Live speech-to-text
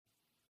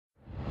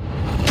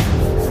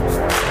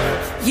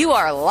You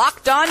are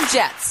Locked On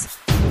Jets,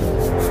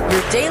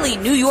 your daily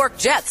New York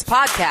Jets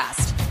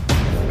podcast.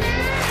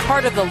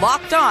 Part of the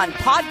Locked On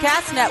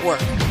Podcast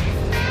Network,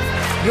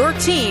 your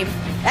team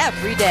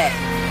every day.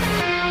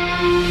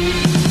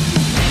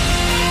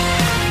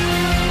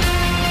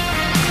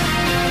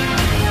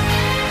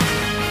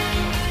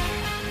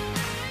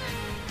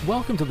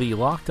 Welcome to the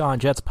Locked On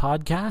Jets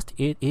podcast.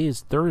 It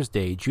is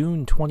Thursday,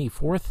 June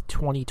 24th,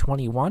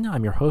 2021.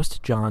 I'm your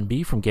host, John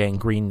B. from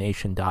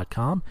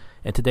GangreneNation.com,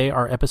 and today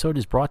our episode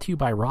is brought to you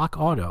by Rock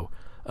Auto.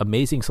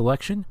 Amazing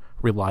selection,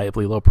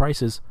 reliably low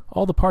prices,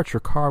 all the parts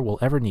your car will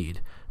ever need.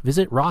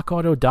 Visit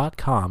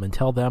rockauto.com and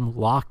tell them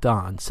Locked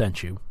On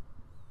sent you.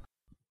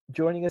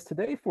 Joining us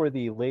today for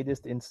the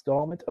latest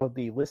installment of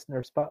the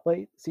Listener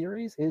Spotlight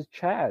series is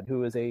Chad,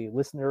 who is a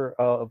listener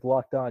of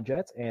Locked On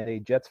Jets and a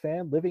Jets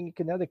fan living in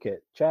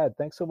Connecticut. Chad,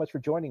 thanks so much for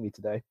joining me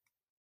today.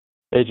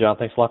 Hey, John.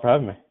 Thanks a lot for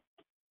having me.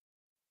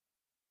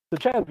 So,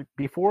 Chad,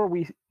 before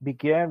we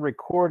began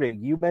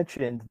recording, you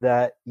mentioned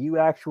that you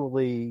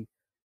actually,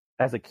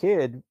 as a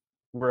kid,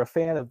 were a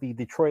fan of the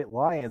Detroit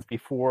Lions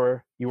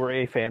before you were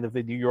a fan of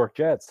the New York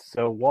Jets.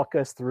 So walk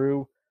us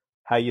through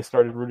how you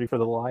started rooting for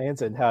the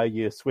Lions and how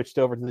you switched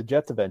over to the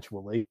Jets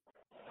eventually.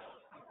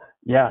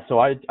 Yeah, so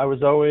I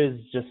was always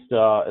just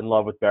in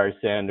love with Barry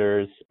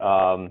Sanders,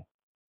 loved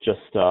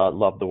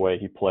the way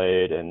he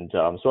played, and so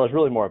I was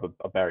really more of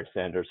a Barry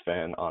Sanders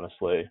fan,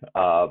 honestly.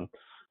 I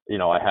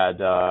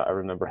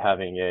remember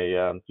having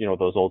a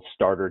those old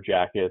starter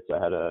jackets.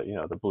 I had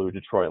the blue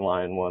Detroit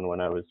Lion one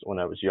when I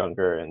was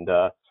younger, and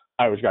I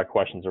always got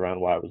questions around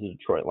why I was a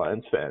Detroit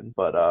Lions fan.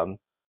 But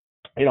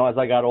as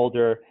I got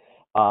older,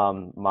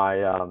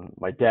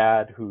 my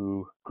dad,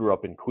 who grew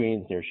up in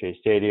Queens near Shea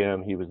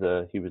Stadium, he was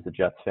a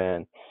Jets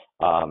fan,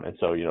 and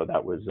so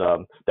that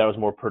was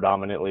more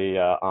predominantly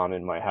on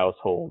in my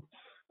household,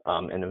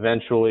 and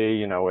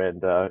eventually, I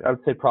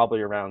would say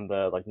probably around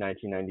the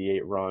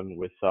 1998 run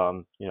with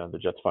the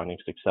Jets finding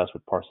success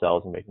with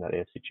Parcells and making that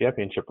AFC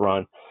Championship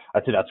run.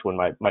 I'd say that's when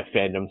my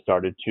fandom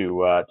started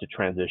to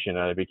transition,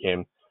 and I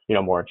became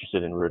more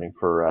interested in rooting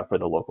for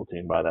the local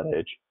team by that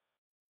age.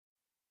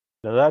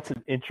 Now, that's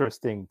an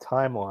interesting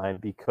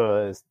timeline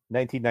because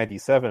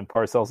 1997,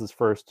 Parcells'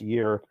 first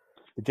year,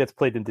 the Jets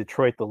played in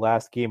Detroit the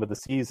last game of the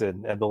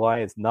season, and the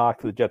Lions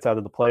knocked the Jets out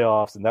of the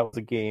playoffs, and that was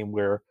a game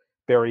where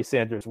Barry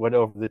Sanders went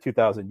over the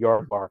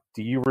 2,000-yard mark.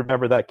 Do you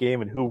remember that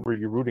game, and who were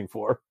you rooting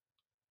for?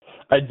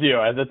 I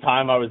do. At the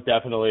time, I was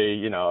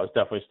definitely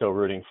still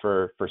rooting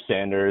for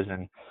Sanders,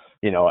 and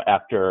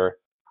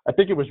I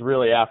think it was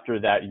really after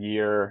that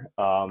year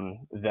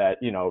that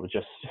it was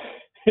just.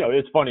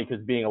 It's funny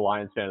because being a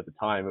Lions fan at the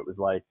time, it was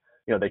like,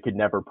 they could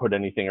never put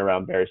anything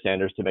around Barry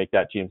Sanders to make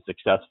that team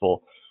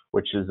successful,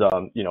 which is,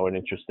 an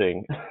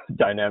interesting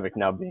dynamic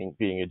now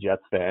being a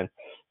Jets fan.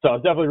 So I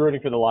was definitely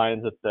rooting for the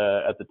Lions at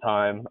the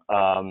time.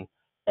 Kind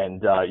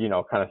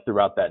of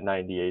throughout that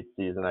 98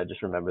 season, I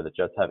just remember the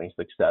Jets having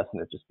success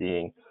and it just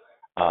being,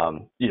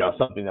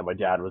 something that my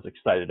dad was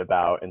excited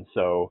about. And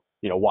so,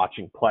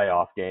 watching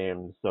playoff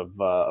games of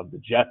the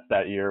Jets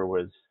that year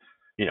was,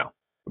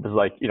 it was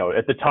like,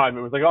 at the time,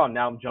 it was like, oh,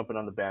 now I'm jumping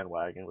on the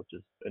bandwagon, which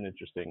is an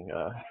interesting,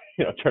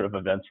 turn of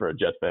events for a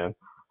Jet fan.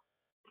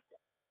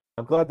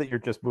 I'm glad that you're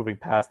just moving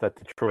past that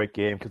Detroit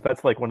game because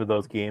that's like one of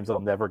those games I'll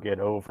never get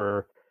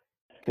over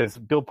because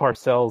Bill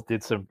Parcells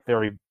did some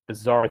very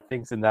bizarre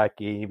things in that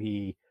game.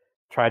 He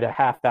tried a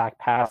halfback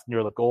pass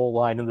near the goal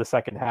line in the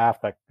second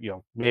half that,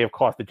 may have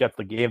cost the Jets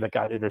the game that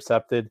got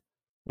intercepted,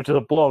 which is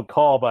a blown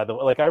call, by the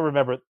way. Like, I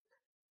remember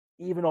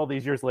even all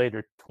these years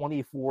later,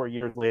 24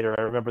 years later,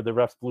 I remember the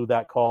refs blew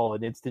that call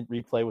and instant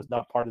replay was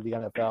not part of the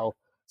NFL.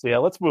 So, yeah,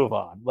 let's move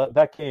on.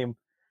 That game,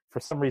 for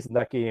some reason,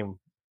 that game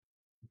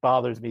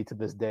bothers me to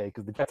this day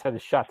because the Jets had a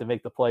shot to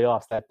make the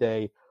playoffs that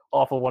day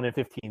off a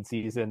 1-15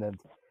 season, and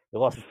they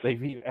lost.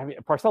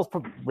 Parcells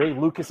put Ray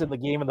Lucas in the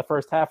game in the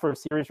first half for a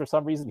series for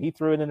some reason. He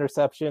threw an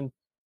interception.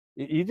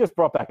 You just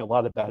brought back a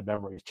lot of bad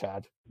memories,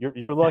 Chad. You're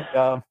like,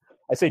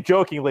 I say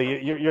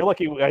jokingly, you're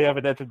lucky I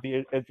haven't entered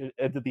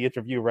the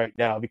interview right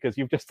now because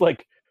you've just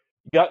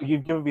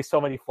you've given me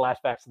so many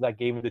flashbacks to that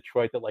game in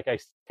Detroit that I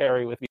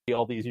carry with me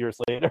all these years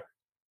later.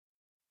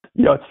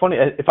 It's funny.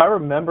 If I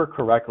remember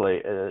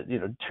correctly,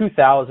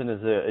 2000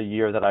 is a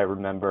year that I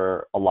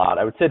remember a lot.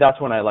 I would say that's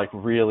when I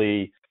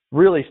really,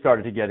 really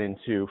started to get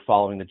into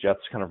following the Jets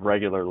kind of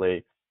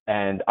regularly.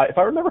 And if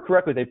I remember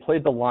correctly, they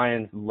played the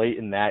Lions late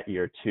in that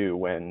year too,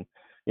 when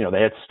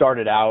they had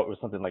started out. It was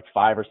something like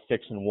 5 or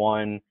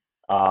 6-1.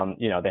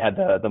 They had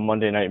the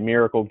Monday Night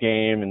Miracle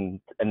game,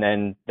 and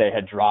then they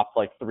had dropped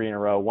 3 in a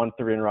row, won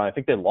 3 in a row. I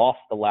think they lost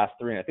the last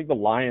 3, and I think the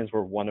Lions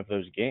were one of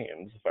those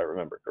games, if I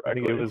remember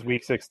correctly. I think it was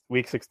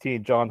week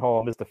 16. John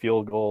Hall missed a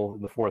field goal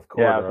in the fourth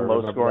quarter. Yeah, it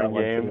was a low-scoring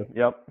game.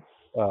 Yep.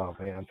 Oh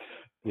man,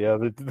 yeah,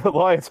 the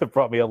Lions have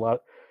brought me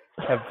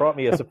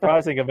a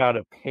surprising amount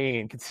of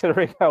pain,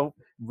 considering how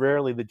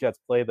rarely the Jets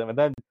play them. And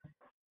then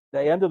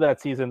the end of that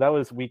season, that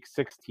was week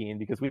 16,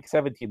 because week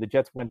 17 the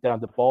Jets went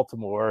down to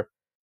Baltimore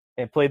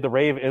and played the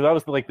Ravens. And that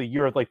was the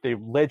year of the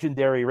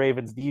legendary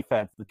Ravens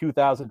defense, the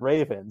 2000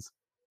 Ravens.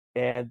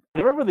 And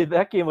I remember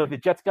that game, like the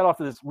Jets got off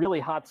to this really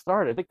hot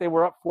start. I think they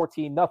were up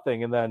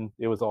 14-0, and then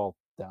it was all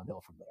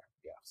downhill from there.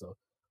 Yeah. So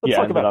let's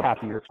talk ended about up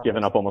happier times.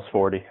 giving up almost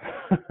 40.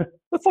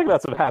 Let's talk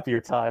about some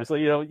happier times. So,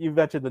 you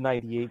mentioned the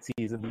 98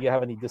 season. Do you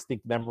have any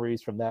distinct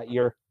memories from that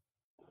year?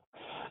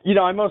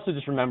 I mostly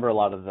just remember a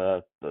lot of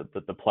the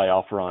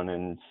playoff run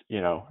and,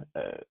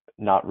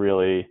 not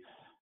really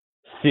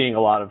seeing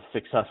a lot of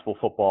successful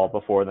football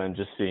before then.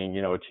 Just seeing,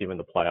 a team in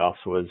the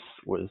playoffs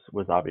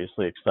was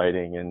obviously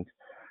exciting. And,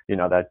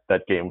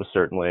 that game was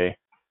certainly,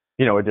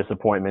 a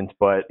disappointment,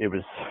 but it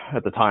was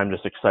at the time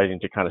just exciting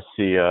to kind of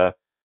see a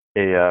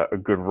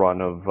good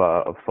run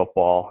of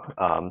football.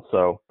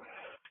 So,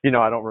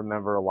 I don't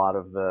remember a lot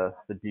of the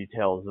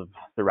details of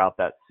throughout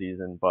that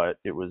season, but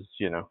it was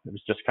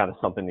just kind of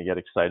something to get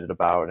excited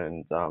about.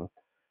 And,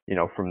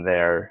 from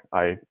there,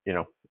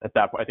 at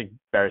that point, I think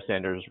Barry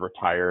Sanders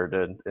retired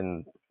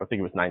in I think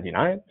it was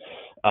 99.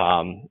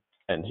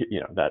 And,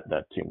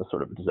 that team was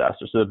sort of a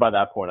disaster. So by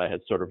that point, I had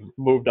sort of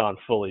moved on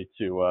fully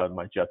to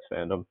my Jets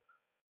fandom.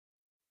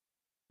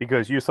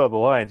 Because you saw the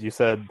lines, you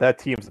said that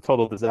team's a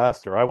total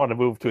disaster. I want to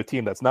move to a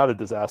team that's not a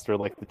disaster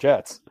like the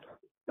Jets.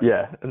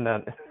 Yeah, and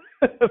then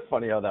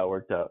funny how that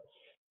worked out.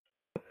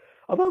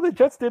 Although the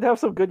Jets did have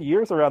some good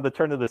years around the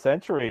turn of the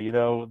century.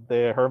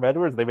 The Herm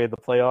Edwards, they made the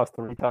playoffs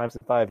 3 times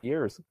in 5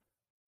 years.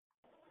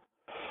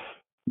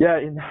 Yeah,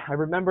 and I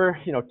remember,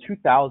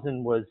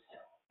 2000 was,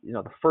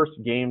 the first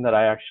game that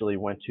I actually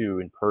went to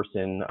in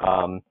person.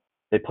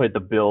 They played the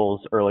Bills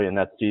early in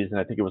that season.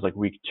 I think it was like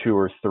week 2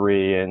 or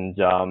 3, and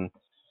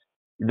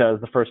that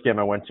was the first game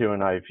I went to,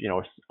 and I've,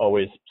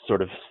 always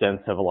sort of since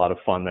have a lot of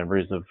fond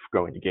memories of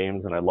going to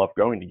games, and I love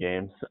going to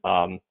games.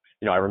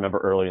 I remember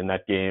early in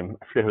that game,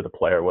 I forget who the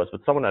player was, but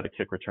someone had a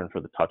kick return for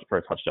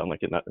a touchdown,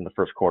 like in the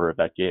first quarter of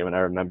that game. And I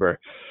remember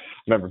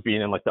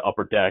being in like the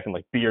upper deck and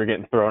like beer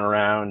getting thrown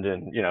around,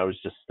 and it was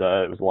just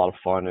it was a lot of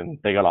fun. And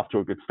they got off to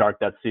a good start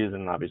that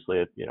season. And obviously,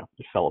 it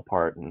fell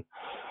apart and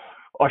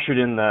ushered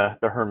in the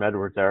Herm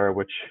Edwards era,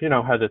 which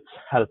had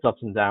its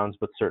ups and downs,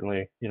 but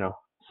certainly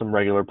some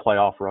regular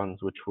playoff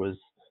runs, which was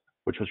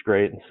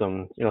great, and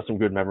some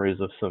good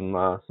memories of some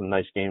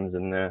nice games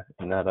in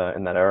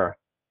that era.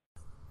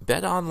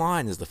 Bet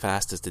Online is the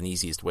fastest and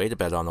easiest way to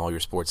bet on all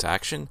your sports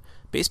action.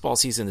 Baseball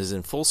season is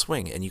in full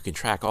swing, and you can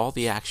track all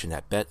the action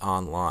at Bet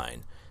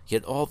Online.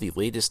 Get all the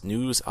latest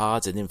news,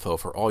 odds, and info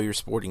for all your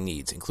sporting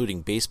needs, including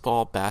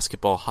baseball,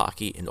 basketball,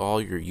 hockey, and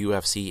all your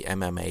UFC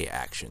MMA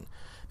action.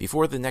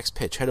 Before the next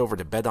pitch, head over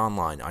to Bet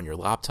Online on your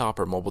laptop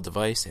or mobile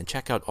device and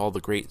check out all the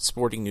great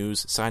sporting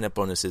news, sign-up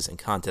bonuses, and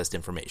contest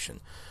information.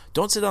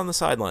 Don't sit on the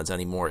sidelines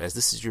anymore, as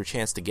this is your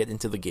chance to get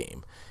into the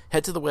game.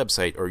 Head to the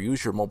website or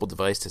use your mobile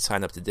device to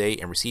sign up today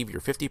and receive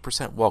your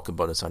 50% welcome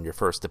bonus on your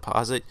first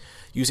deposit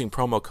using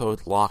promo code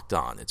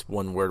LOCKEDON. It's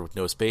one word with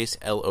no space,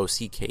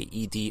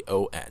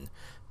 LOCKEDON.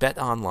 Bet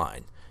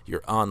Online,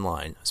 your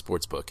online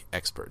sportsbook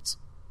experts.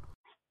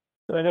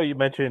 So I know you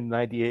mentioned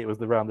 98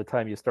 was around the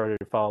time you started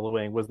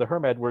following. Was the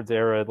Herm Edwards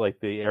era like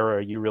the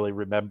era you really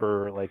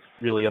remember, like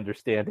really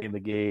understanding the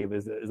game?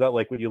 Is that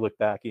like when you look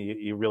back and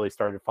you really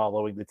started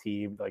following the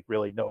team, like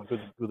really knowing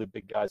who the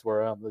big guys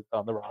were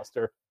on the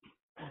roster?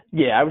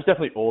 Yeah, I was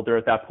definitely older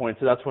at that point,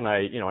 so that's when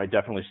I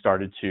definitely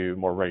started to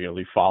more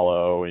regularly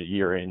follow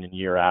year in and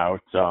year out.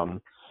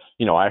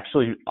 I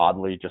actually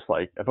oddly just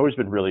I've always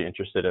been really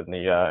interested in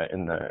the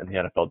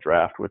NFL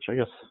draft, which I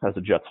guess as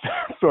a Jets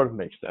fan sort of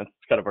makes sense.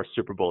 It's kind of our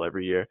Super Bowl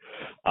every year,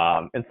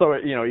 and so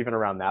even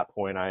around that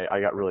point, I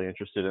got really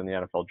interested in the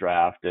NFL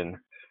draft and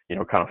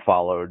kind of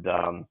followed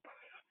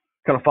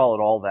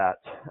all that.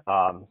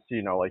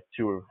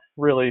 To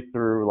really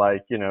through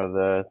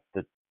the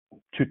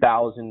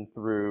 2000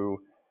 through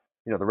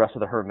the rest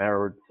of the Herm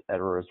Edwards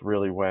era is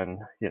really when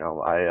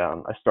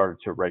I started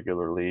to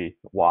regularly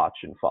watch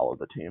and follow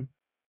the team.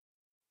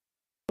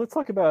 Let's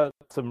talk about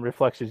some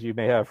reflections you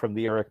may have from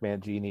the Eric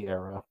Mangini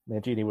era.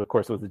 Mangini, of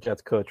course, was the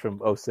Jets coach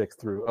from 06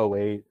 through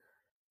 08.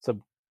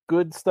 Some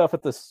good stuff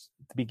at the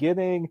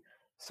beginning,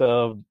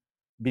 some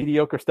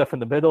mediocre stuff in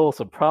the middle,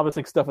 some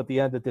promising stuff at the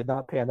end that did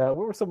not pan out.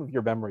 What were some of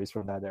your memories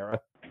from that era?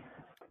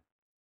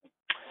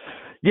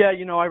 Yeah,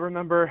 I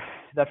remember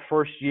that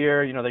first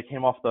year, they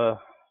came off I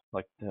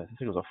think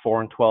it was a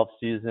 4-12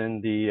 season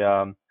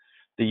the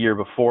year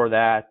before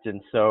that.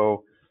 And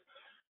so,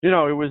 it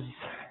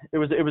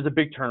was a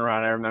big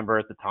turnaround. I remember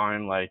at the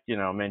time,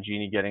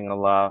 Mangini getting a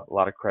lot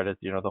of credit,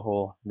 the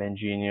whole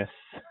Mangenius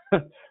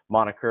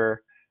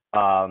moniker.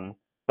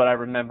 But I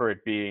remember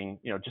it being,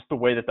 just the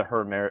way that the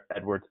Herm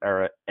Edwards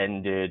era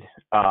ended.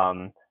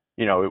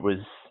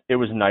 It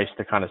was nice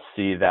to kind of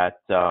see that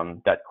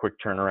quick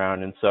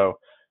turnaround. And so,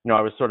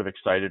 I was sort of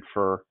excited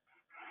for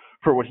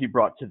what he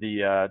brought to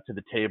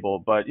the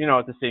table. But,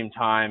 at the same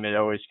time, it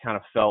always kind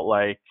of felt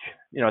like,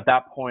 at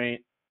that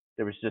point,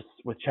 there was just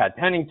with Chad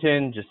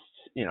Pennington, just,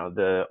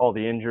 all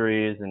the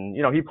injuries, and,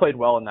 he played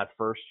well in that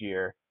first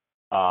year.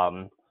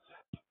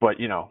 But,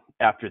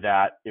 after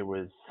that, it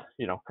was,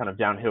 kind of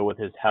downhill with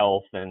his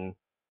health and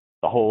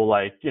the whole,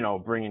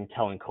 bringing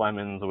Kellen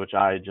Clemens, which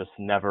I just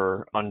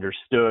never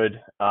understood.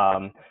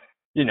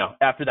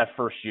 After that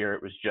first year,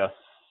 it was just,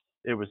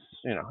 it was,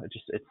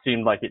 it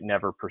seemed like it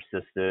never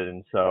persisted.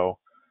 And so,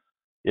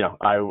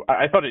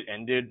 I thought it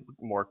ended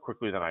more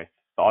quickly than I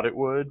thought it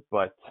would,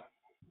 but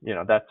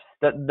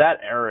that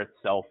era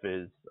itself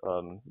is,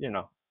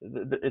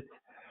 it's,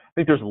 I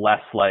think there's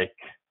less like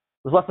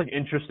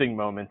interesting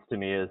moments to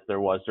me as there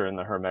was during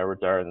the Herm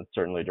Edwards era and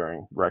certainly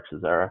during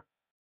Rex's era.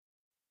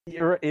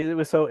 It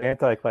was so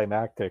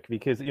anticlimactic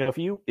because if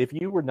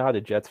you were not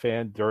a Jets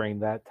fan during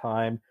that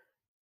time,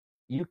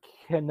 you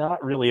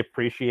cannot really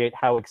appreciate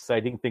how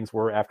exciting things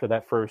were after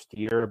that first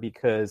year,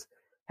 because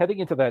heading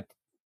into that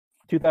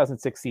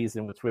 2006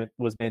 season, which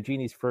was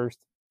Mangini's first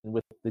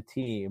with the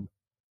team,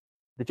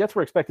 the Jets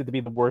were expected to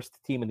be the worst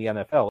team in the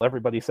NFL.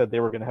 Everybody said they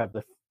were going to have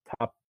the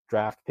top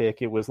draft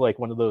pick. It was like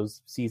one of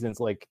those seasons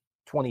like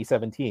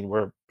 2017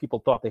 where people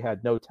thought they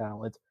had no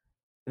talent.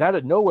 And out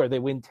of nowhere, they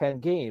win 10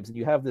 games. And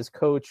you have this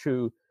coach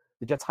who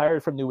the Jets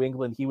hired from New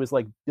England. He was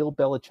like Bill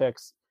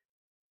Belichick's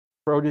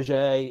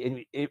protege.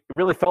 And it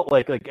really felt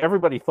like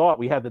everybody thought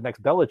we had the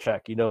next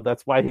Belichick.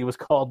 That's why he was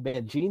called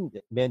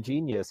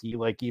Mangenius. He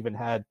even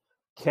had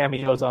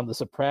cameos on The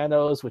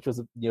Sopranos, which was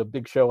a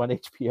big show on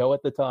HBO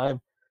at the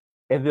time.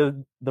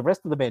 And the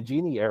rest of the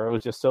Mangini era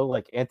was just so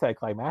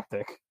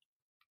anticlimactic.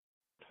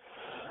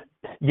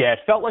 Yeah, it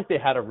felt like they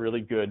had a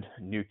really good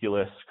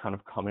nucleus kind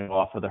of coming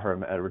off of the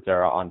Herm Edwards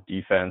era on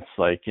defense,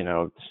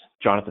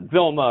 Jonathan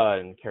Vilma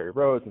and Kerry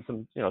Rhodes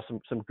and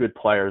some good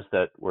players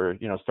that were,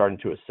 starting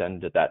to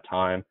ascend at that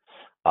time.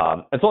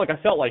 And so I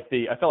felt like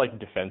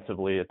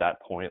defensively at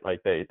that point,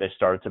 they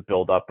started to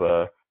build up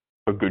a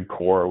good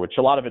core, which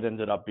a lot of it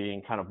ended up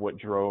being kind of what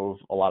drove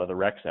a lot of the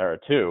Rex era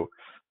too.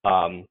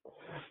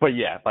 But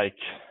yeah,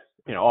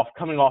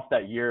 coming off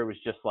that year, it was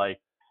just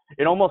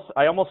I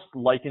almost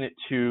liken it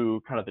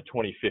to kind of the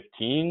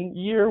 2015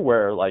 year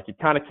where it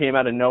kind of came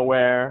out of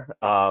nowhere.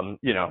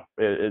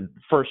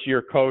 First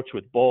year coach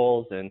with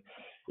Bulls, and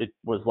it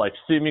was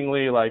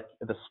seemingly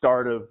the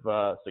start of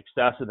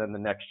success, and then the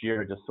next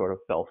year just sort of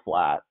fell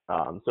flat.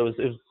 So it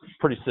was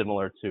pretty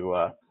similar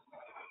to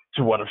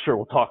what I'm sure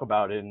we'll talk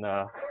about in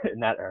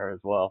that era as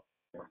well.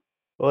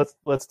 Well,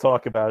 let's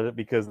talk about it,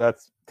 because that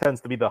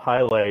tends to be the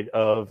highlight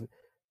of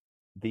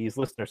these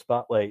listener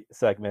spotlight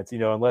segments.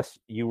 Unless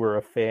you were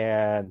a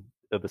fan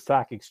of the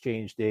stock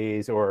exchange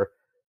days, or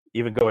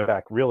even going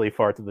back really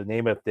far to the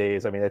Namath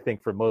days. I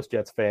think for most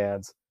Jets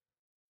fans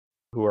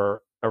who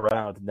are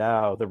around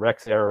now, the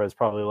Rex era is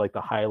probably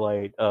the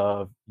highlight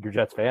of your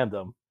Jets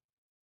fandom.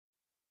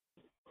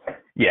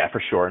 Yeah,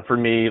 for sure. And for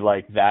me,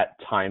 that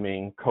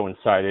timing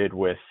coincided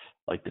with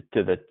the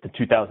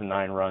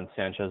 2009 run,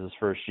 Sanchez's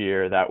first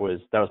year. That was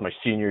my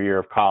senior year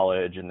of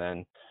college, and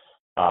then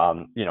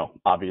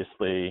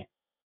obviously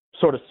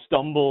sort of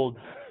stumbled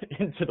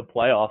into the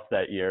playoffs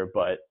that year,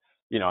 but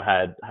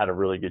had a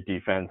really good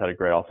defense, had a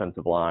great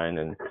offensive line,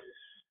 and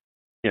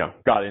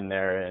got in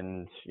there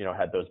and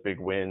had those big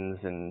wins,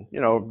 and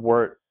it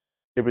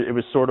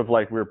was sort of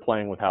like we were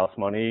playing with house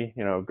money,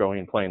 going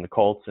and playing the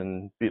Colts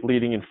and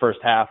leading in first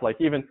half.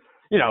 Even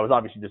it was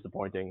obviously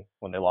disappointing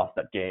when they lost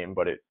that game,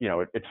 but it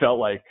felt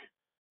like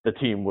the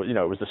team was, it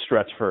was a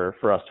stretch for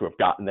us to have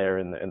gotten there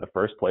in the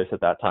first place at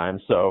that time.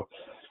 So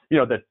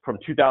that from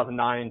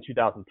 2009,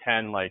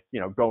 2010,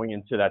 going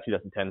into that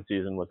 2010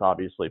 season was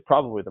obviously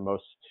probably the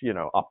most,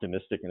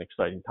 optimistic and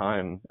exciting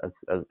time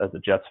as a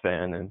Jets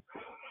fan. And,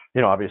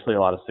 obviously a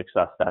lot of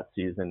success that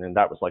season. And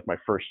that was my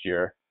first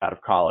year out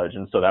of college.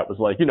 And so that was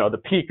the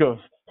peak of,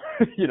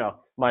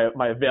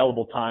 my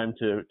available time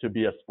to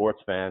be a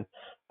sports fan.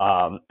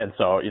 And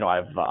so,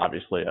 I've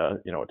obviously, a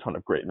ton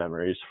of great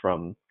memories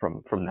from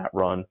that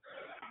run.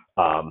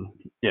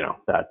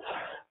 That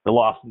the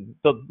loss of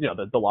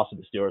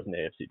the Steelers in the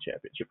AFC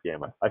Championship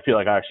game. I feel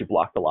like I actually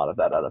blocked a lot of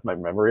that out of my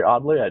memory.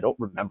 Oddly, I don't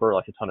remember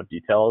a ton of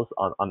details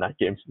on that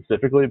game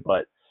specifically,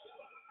 but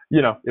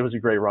it was a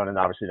great run, and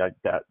obviously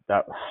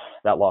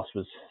that loss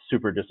was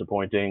super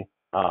disappointing.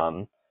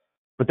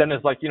 But then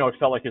as it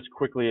felt like as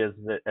quickly as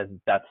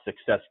that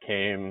success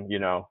came,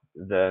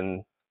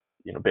 then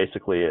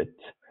basically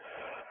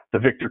the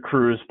Victor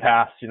Cruz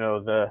pass,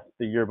 the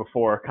year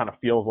before kind of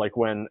feels like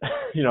when,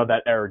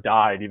 that era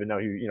died, even though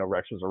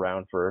Rex was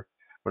around for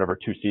whatever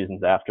 2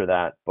 seasons after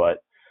that. But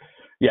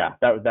yeah,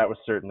 that was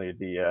certainly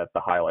the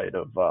highlight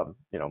of,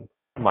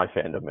 my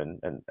fandom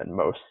and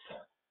most.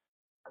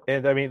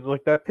 And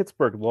that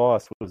Pittsburgh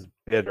loss was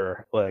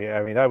bitter.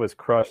 I was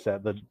crushed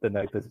at the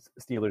night the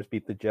Steelers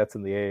beat the Jets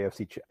in the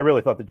AFC. I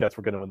really thought the Jets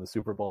were going to win the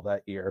Super Bowl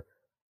that year.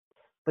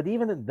 But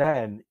even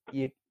then,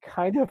 you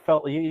kind of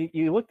felt,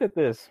 you looked at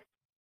this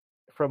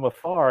from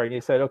afar and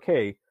you said,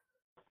 okay,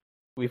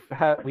 we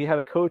had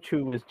a coach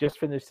who was just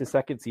finished his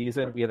second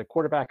season. We had a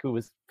quarterback who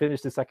was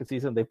finished his second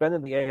season. They've been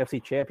in the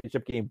AFC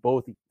Championship game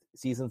both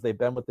seasons they've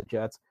been with the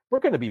Jets. We're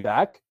going to be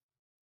back.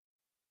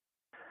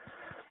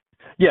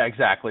 Yeah,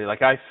 exactly.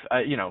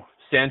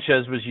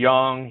 Sanchez was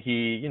young.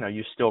 He,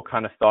 you still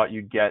kind of thought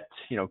you'd get,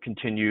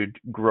 continued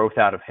growth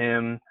out of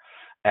him.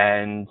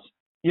 And,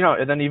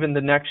 and then even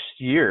the next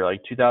year,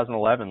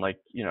 2011,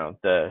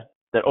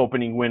 the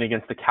opening win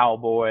against the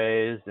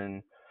Cowboys,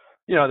 and,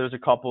 there was a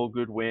couple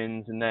good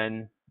wins. And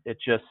then, it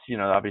just,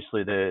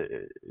 obviously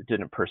it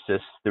didn't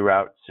persist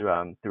throughout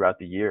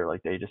the year.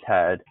 Like they just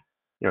had,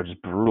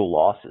 just brutal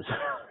losses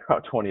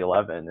throughout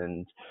 2011.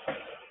 And,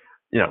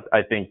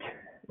 I think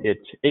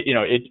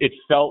it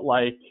felt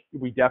like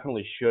we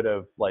definitely should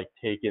have like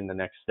taken the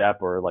next step,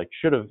 or like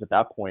should have at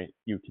that point.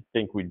 You could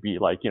think we'd be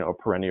like, a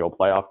perennial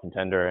playoff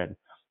contender, and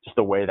just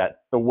the way that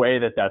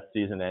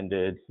season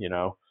ended,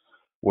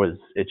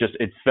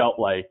 it felt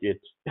like it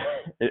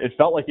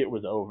felt like it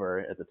was over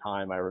at the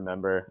time, I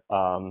remember.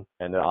 And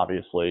then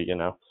obviously,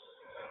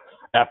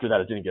 after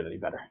that, it didn't get any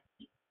better.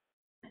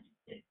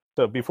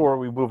 So before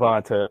we move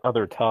on to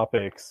other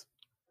topics,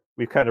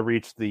 we've kind of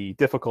reached the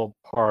difficult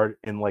part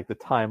in like the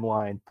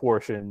timeline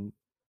portion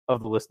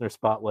of the listener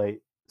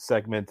spotlight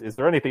segment. Is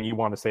there anything you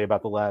want to say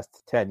about the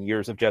last 10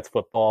 years of Jets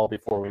football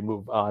before we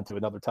move on to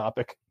another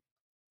topic?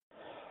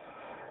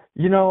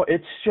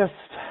 It's just,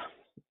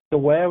 the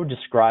way I would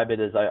describe it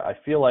is I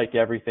feel like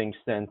everything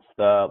since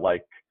the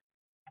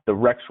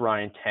Rex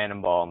Ryan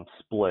Tannenbaum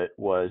split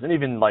was, and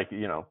even like,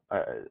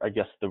 I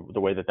guess the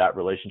way that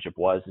relationship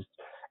was, is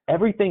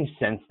everything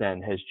since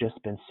then has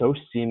just been so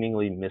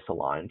seemingly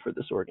misaligned for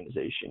this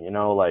organization.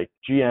 Like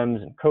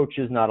GMs and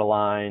coaches not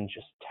aligned,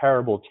 just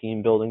terrible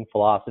team building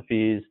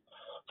philosophies,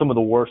 some of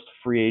the worst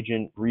free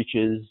agent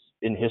reaches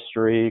in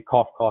history,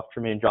 cough, cough,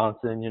 Tremaine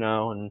Johnson,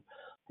 and,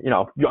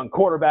 young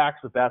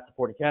quarterbacks with bad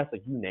supporting cast,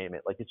 like you name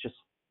it. Like it's just,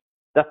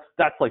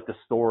 that's like the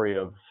story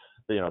of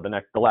the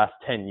last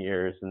 10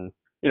 years. And,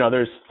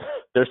 there's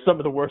some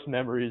of the worst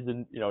memories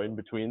in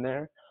between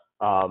there.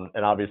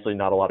 And obviously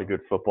not a lot of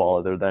good football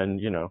other than,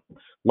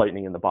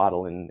 lightning in the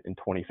bottle in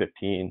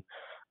 2015.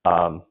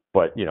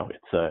 But,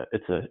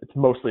 it's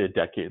mostly a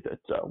decade that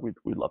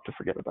we'd love to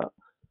forget about.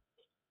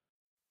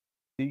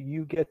 Do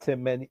you get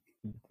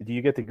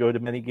to go to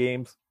many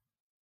games?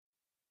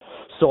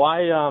 So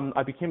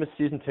I became a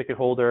season ticket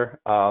holder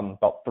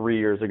about 3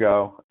 years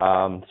ago.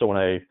 So when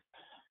I,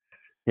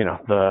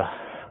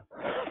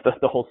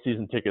 the whole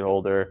season ticket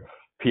holder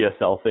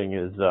PSL thing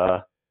is,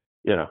 I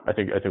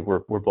think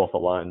we're both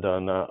aligned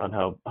on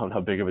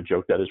how big of a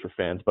joke that is for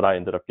fans. But I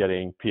ended up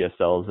getting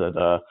PSLs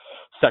at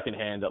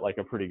secondhand at like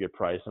a pretty good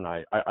price, and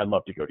I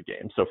love to go to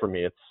games. So for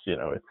me, it's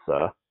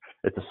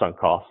a sunk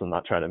cost. I'm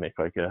not trying to make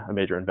like a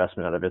major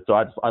investment out of it. So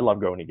I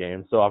love going to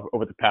games. So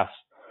over the past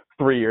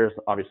 3 years,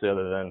 obviously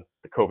other than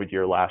the COVID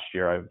year last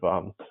year, I've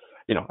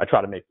I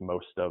try to make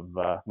most of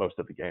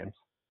the games.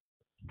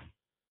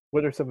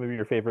 What are some of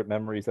your favorite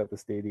memories at the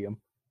stadium?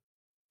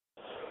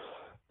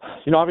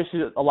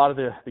 Obviously a lot of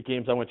the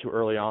games I went to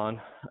early on,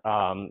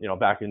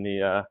 back in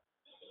the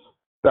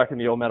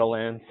old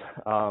Meadowlands,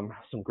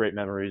 some great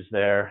memories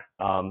there.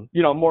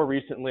 More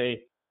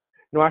recently,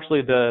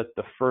 actually the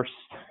first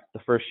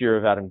year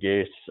of Adam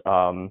Gase,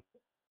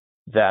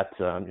 the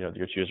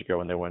 2 years ago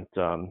when they went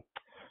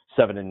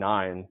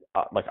 7-9,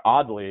 like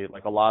oddly,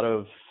 like a lot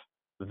of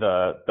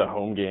the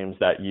home games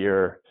that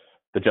year,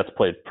 the Jets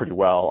played pretty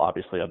well,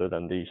 obviously, other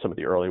than some of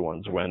the early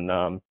ones when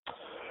Sam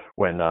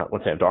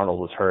Darnold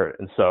was hurt.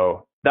 And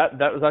so that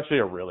was actually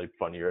a really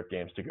fun year of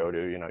games to go to.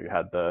 You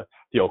had the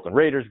Oakland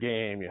Raiders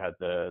game, you had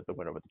the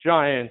win over the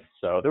Giants.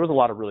 So there was a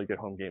lot of really good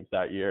home games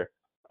that year.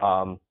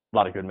 A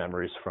lot of good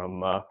memories from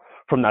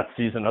that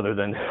season, other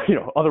than,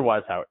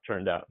 otherwise how it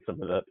turned out,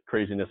 some of the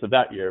craziness of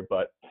that year.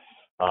 But,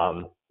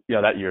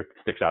 that year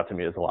sticks out to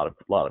me as a lot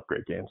of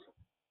great games.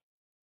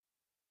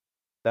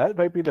 That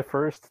might be the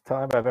first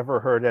time I've ever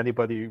heard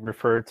anybody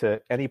refer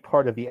to any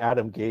part of the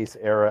Adam Gase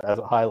era as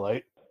a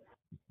highlight.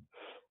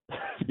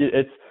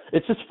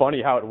 It's just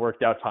funny how it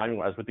worked out timing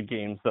wise with the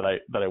games that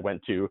I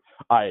went to.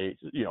 Like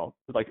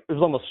it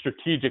was almost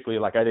strategically,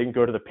 like I didn't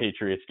go to the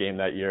Patriots game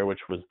that year,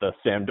 which was the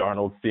Sam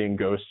Darnold seeing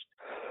ghosts.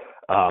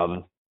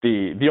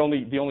 The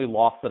only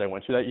loss that I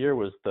went to that year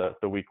was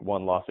the week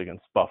 1 loss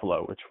against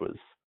Buffalo, which was,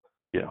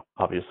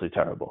 obviously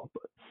terrible.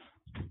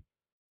 But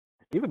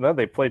even then,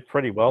 they played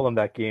pretty well in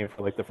that game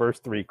for like the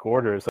first 3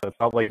 quarters. So it's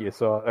not like you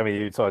saw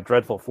a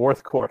dreadful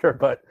fourth quarter,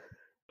 but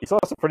you saw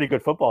some pretty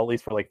good football, at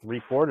least for like 3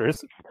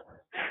 quarters.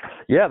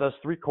 Yeah, those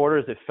 3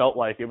 quarters, it felt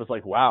like it was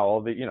like,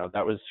 wow,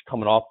 that was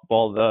coming off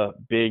all the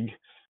big,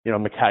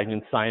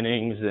 McCagnon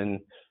signings, and,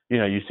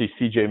 you see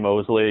CJ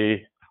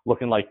Mosley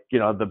looking like,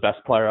 the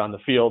best player on the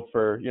field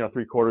for,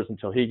 3 quarters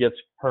until he gets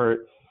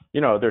hurt.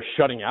 They're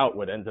shutting out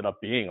what ended up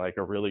being like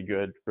a really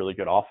good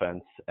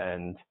offense,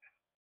 and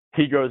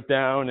he goes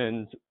down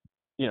and,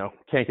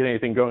 can't get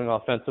anything going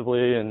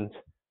offensively, and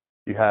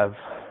you have,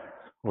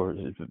 or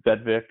is it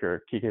Vedvik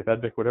or Kike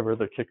Vedvik, whatever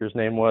the kicker's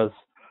name was,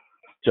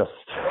 just,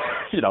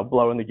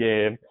 blowing the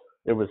game.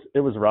 It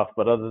was rough,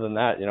 but other than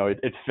that,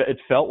 it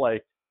felt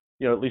like,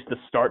 at least the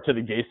start to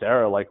the Gase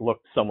era, like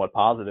looked somewhat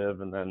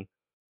positive, and then,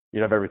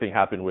 have everything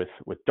happen with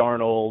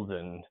Darnold,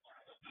 and,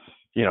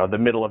 the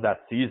middle of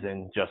that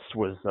season just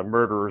was a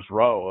murderer's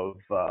row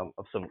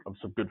of some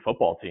good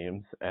football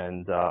teams,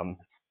 and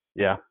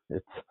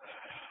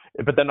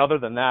but then other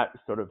than that,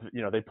 sort of,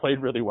 they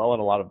played really well in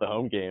a lot of the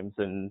home games.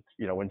 And,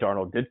 when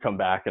Darnold did come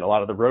back, and a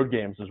lot of the road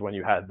games is when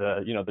you had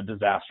the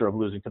disaster of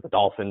losing to the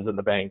Dolphins and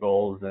the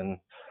Bengals. And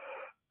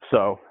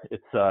So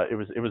it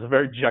was a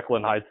very Jekyll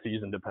and Hyde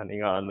season,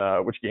 depending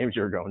on which games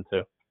you were going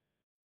to.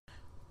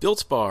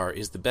 Built Bar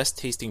is the best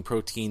tasting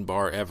protein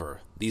bar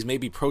ever. These may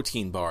be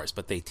protein bars,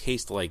 but they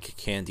taste like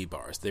candy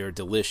bars. They're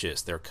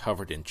delicious, they're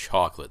covered in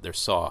chocolate, they're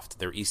soft,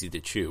 they're easy to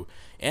chew,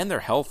 and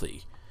they're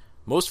healthy.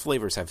 Most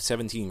flavors have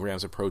 17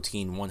 grams of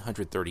protein,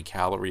 130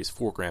 calories,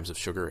 4 grams of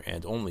sugar,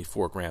 and only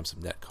 4 grams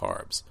of net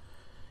carbs.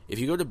 If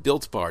you go to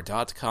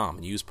BuiltBar.com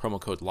and use promo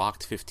code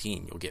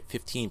LOCKED15, you'll get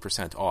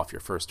 15% off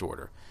your first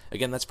order.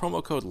 Again, that's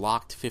promo code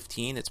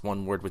LOCKED15, it's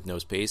one word with no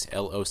space,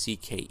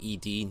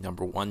 LOCKED,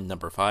 number 1,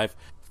 number 5,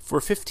 for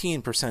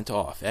 15%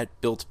 off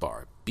at Built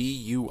Bar,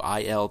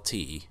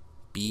 BUILTBAR.com.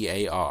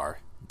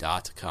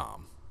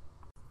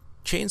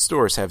 Chain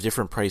stores have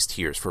different price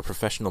tiers for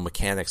professional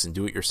mechanics and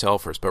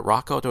do-it-yourselfers, but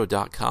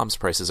RockAuto.com's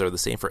prices are the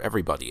same for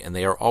everybody, and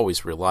they are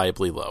always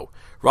reliably low.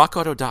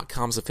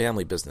 RockAuto.com's a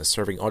family business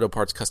serving auto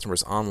parts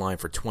customers online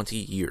for 20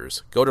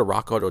 years. Go to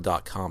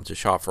RockAuto.com to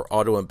shop for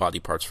auto and body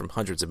parts from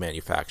hundreds of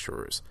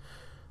manufacturers.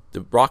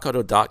 The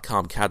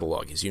RockAuto.com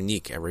catalog is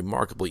unique and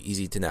remarkably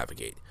easy to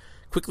navigate.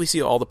 Quickly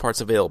see all the parts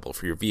available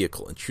for your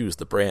vehicle and choose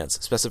the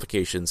brands,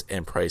 specifications,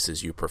 and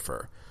prices you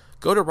prefer.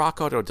 Go to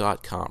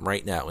rockauto.com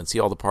right now and see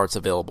all the parts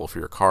available for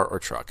your car or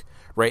truck.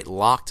 Write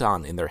Locked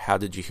On in their How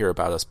Did You Hear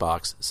About Us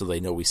box so they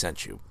know we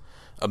sent you.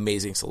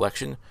 Amazing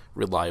selection,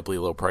 reliably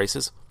low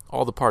prices,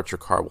 all the parts your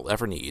car will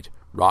ever need.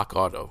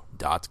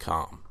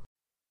 rockauto.com.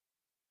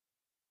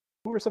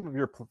 Who are some of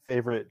your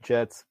favorite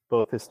Jets,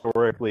 both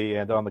historically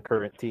and on the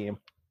current team?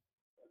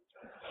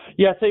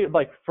 Yeah, I'd say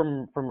like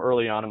from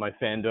early on in my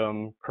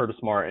fandom, Curtis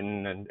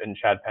Martin and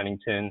Chad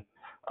Pennington,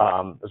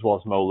 as well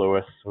as Mo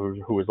Lewis,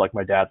 who was like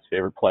my dad's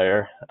favorite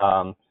player.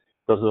 Those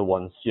are the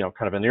ones,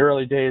 kind of in the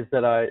early days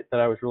that I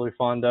was really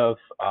fond of.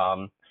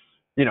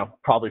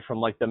 Probably from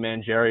like the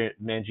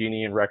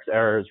Mangini and Rex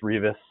eras,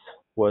 Revis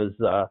was,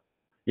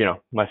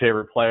 my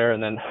favorite player.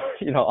 And then,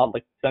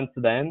 like since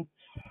then,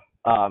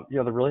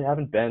 there really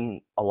haven't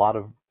been a lot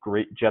of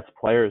great Jets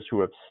players who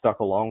have stuck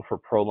along for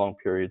prolonged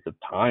periods of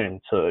time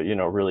to,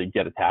 really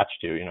get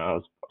attached to. I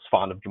was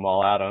fond of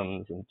Jamal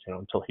Adams and,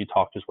 until he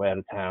talked his way out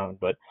of town.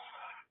 But,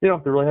 there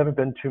really haven't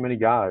been too many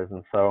guys.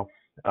 And so,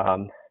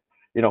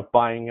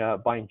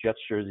 buying Jets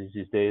jerseys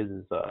these days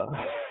is,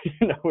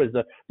 is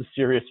a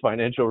serious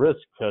financial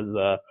risk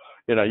because,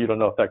 you don't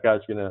know if that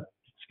guy's gonna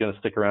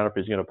stick around, if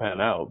he's gonna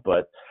pan out.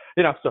 But,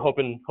 so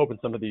hoping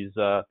some of these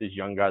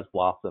young guys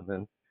blossom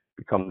and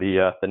become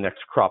the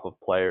next crop of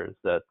players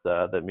that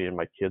me and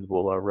my kids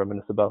will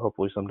reminisce about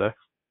hopefully someday.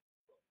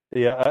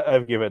 Yeah,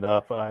 I've given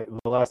up. The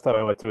last time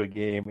I went to a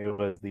game, it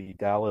was the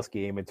Dallas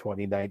game in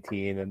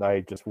 2019, and I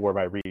just wore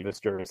my Revis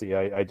jersey.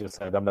 I just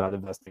said I'm not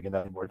investing in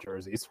any more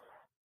jerseys.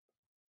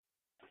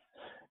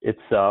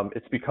 It's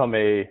become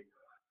a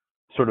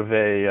sort of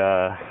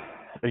a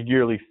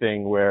yearly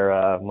thing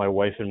where my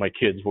wife and my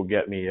kids will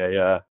get me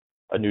a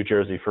new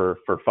jersey for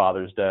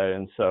Father's Day,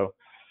 and so.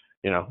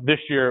 This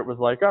year it was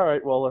like, all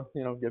right, well,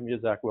 give me a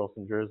Zach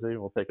Wilson jersey.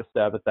 We'll take a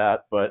stab at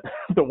that. But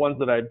the ones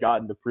that I had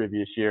gotten the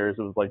previous years,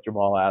 it was like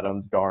Jamal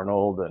Adams,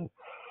 Darnold, and,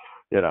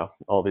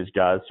 all these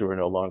guys who are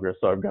no longer.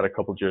 So I've got a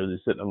couple jerseys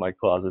sitting in my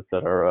closet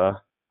that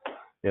are,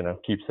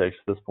 keepsakes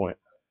at this point.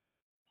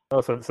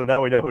 Oh, so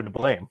now we know who to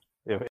blame.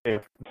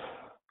 If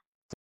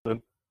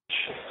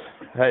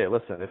Hey,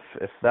 listen,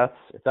 if that's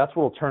what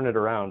will turn it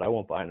around, I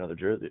won't buy another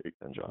jersey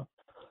again, John.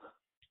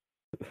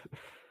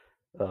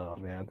 Oh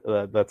man,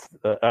 that's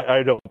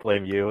I don't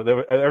blame you.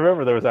 I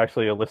remember there was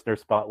actually a listener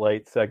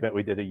spotlight segment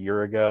we did a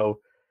year ago,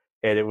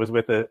 and it was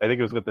I think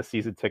it was with the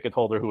season ticket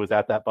holder who was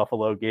at that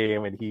Buffalo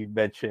game, and he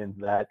mentioned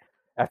that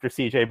after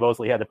C.J.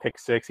 Mosley had a pick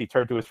six, he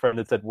turned to his friend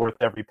and said, "Worth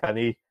every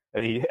penny."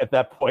 And at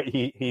that point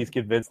he's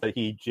convinced that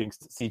he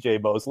jinxed C.J.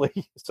 Mosley.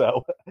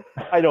 So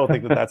I don't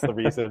think that's the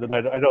reason, and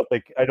I don't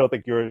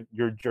think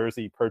your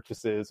jersey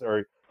purchases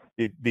or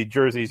the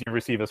jerseys you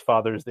receive as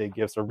Father's Day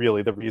gifts are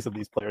really the reason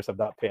these players have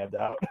not panned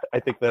out. I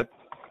think that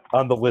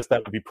on the list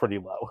that would be pretty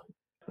low.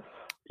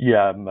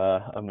 Yeah,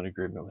 I'm in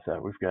agreement with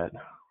that.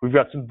 We've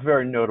got some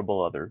very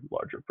notable other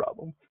larger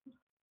problems.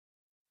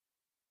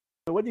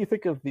 So what do you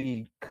think of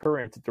the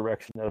current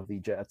direction of the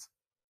Jets?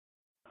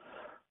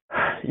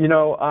 I'd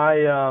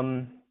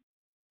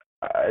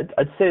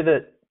say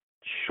that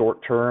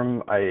short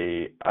term,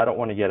 I don't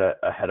want to get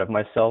ahead of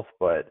myself,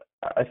 but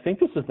I think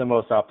this is the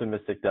most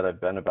optimistic that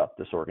I've been about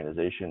this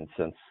organization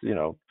since,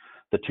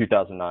 the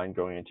 2009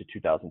 going into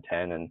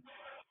 2010. And,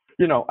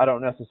 I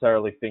don't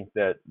necessarily think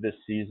that this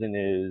season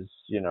is,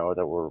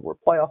 that we're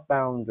playoff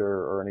bound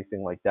or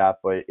anything like that,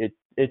 but it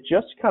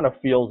just kind of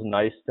feels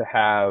nice to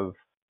have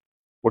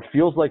what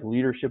feels like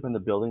leadership in the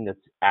building that's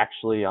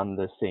actually on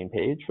the same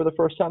page for the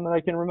first time that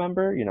I can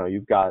remember.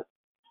 You've got,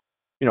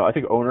 I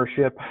think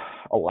ownership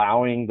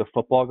allowing the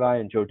football guy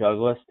and Joe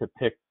Douglas to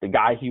pick the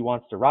guy he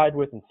wants to ride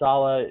with in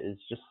Saleh is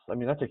just,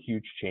 that's a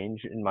huge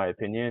change in my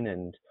opinion.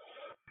 And,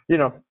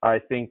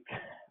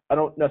 I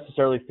don't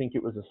necessarily think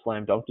it was a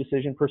slam dunk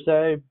decision per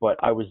se, but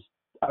I was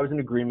in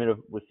agreement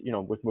with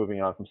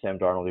moving on from Sam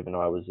Darnold, even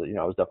though I was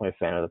definitely a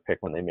fan of the pick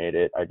when they made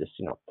it. I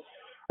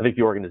I think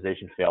the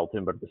organization failed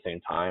him, but at the same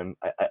time,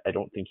 I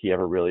don't think he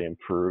ever really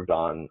improved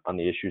on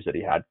the issues that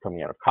he had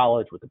coming out of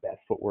college with the bad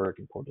footwork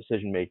and poor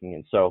decision making.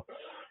 And so,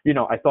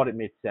 I thought it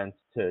made sense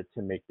to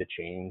make the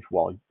change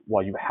while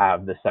you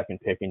have the second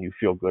pick and you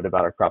feel good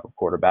about a crop of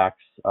quarterbacks,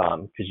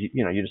 because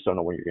you just don't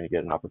know when you're going to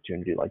get an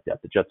opportunity like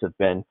that. The Jets have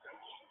been,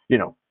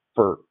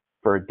 for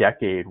a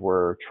decade,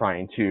 we're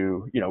trying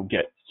to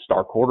get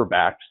star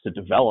quarterbacks to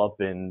develop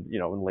in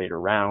later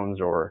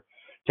rounds, or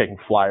taking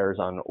flyers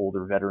on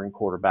older veteran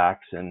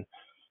quarterbacks. And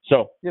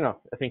so,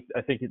 I think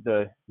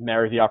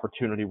marry the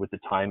opportunity with the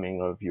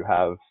timing of, you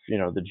have,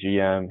 the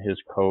GM,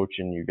 his coach,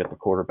 and you get the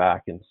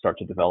quarterback and start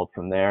to develop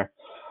from there.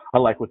 I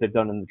like what they've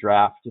done in the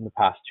draft in the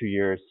past 2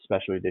 years,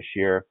 especially this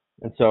year.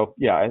 And so,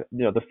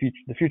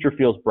 the future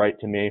feels bright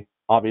to me.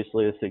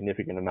 Obviously, a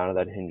significant amount of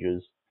that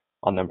hinges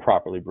on them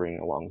properly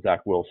bringing along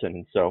Zach Wilson.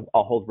 And so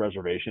I'll hold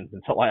reservations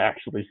until I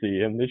actually see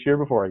him this year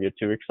before I get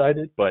too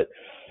excited. But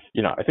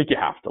I think you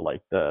have to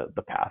like the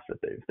path that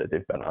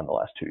they've been on the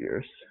last 2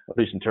 years, at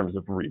least in terms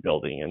of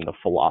rebuilding and the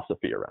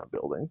philosophy around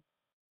building.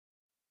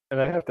 And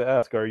I have to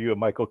ask, are you a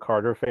Michael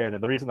Carter fan?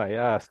 And the reason I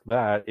ask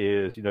that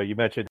is, you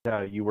mentioned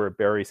how you were a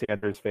Barry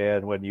Sanders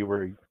fan when you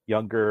were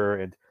younger,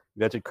 and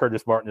you mentioned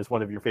Curtis Martin is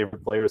one of your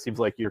favorite players. Seems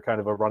like you're kind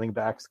of a running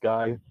backs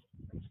guy.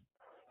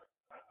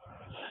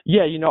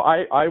 Yeah,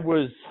 I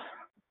was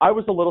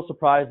a little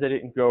surprised they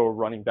didn't go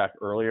running back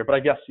earlier, but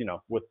I guess,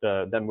 with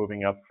them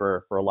moving up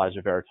for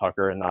Elijah Vera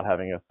Tucker and not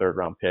having a third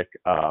round pick,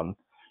 I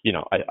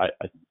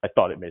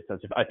thought it made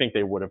sense. I think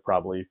they would have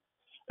probably,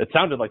 it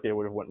sounded like they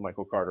would have went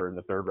Michael Carter in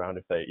the third round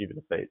if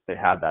they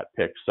had that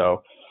pick.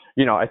 So,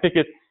 I think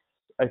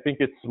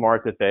it's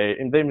smart that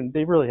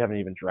they really haven't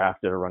even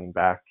drafted a running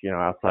back,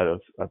 outside of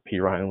P.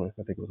 Ryan.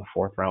 I think it was a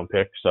fourth round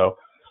pick. So,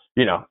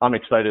 I'm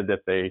excited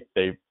that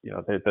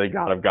they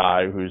got a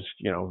guy who's,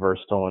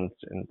 versatile and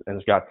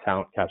has got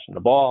talent catching the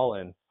ball,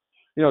 and,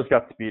 has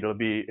got speed. It'll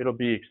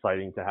be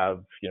exciting to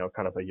have,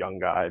 kind of a young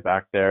guy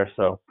back there.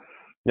 So,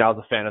 I was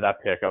a fan of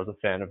that pick. I was a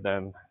fan of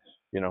them,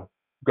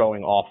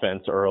 going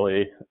offense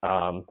early.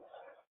 So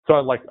I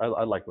like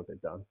what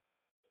they've done.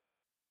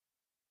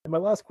 And my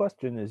last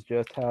question is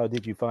just, how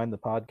did you find the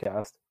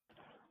podcast?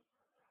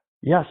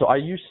 Yeah, so I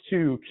used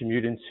to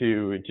commute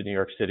into New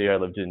York City. I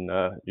lived in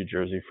New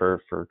Jersey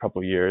for a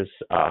couple of years.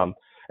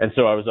 And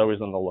so I was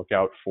always on the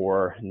lookout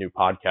for new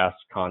podcast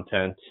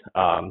content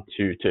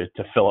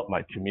to fill up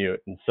my commute.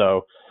 And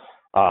so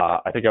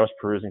I think I was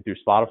perusing through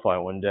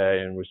Spotify one day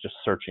and was just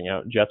searching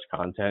out Jets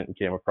content and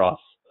came across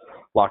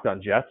Locked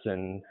On Jets.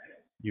 And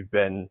you've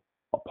been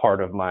a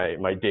part of my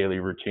daily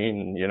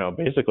routine,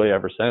 basically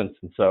ever since.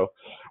 And so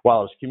while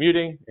I was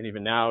commuting, and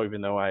even now,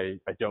 even though I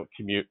don't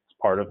commute, it's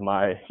part of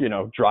my,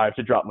 drive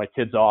to drop my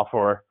kids off,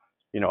 or,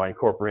 I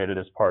incorporate it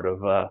as part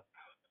of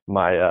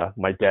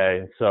my day.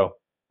 And so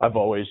I've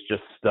always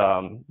just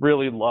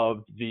really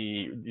loved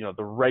the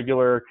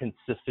regular,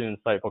 consistent,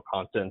 insightful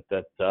content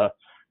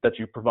that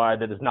you provide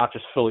that is not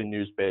just fully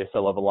news-based. I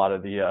love a lot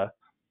of the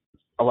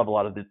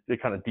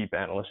kind of deep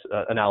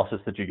analysis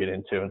that you get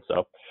into. And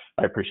so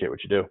I appreciate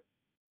what you do.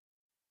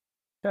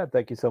 Yeah,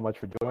 thank you so much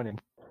for joining.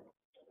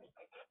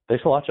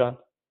 Thanks a lot, John.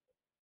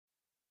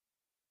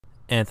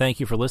 And thank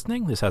you for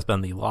listening. This has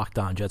been the Locked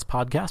On Jets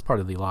podcast,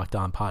 part of the Locked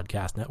On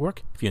Podcast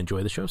Network. If you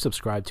enjoy the show,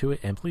 subscribe to it,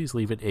 and please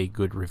leave it a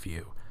good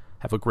review.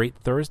 Have a great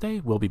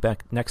Thursday. We'll be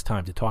back next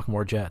time to talk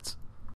more Jets.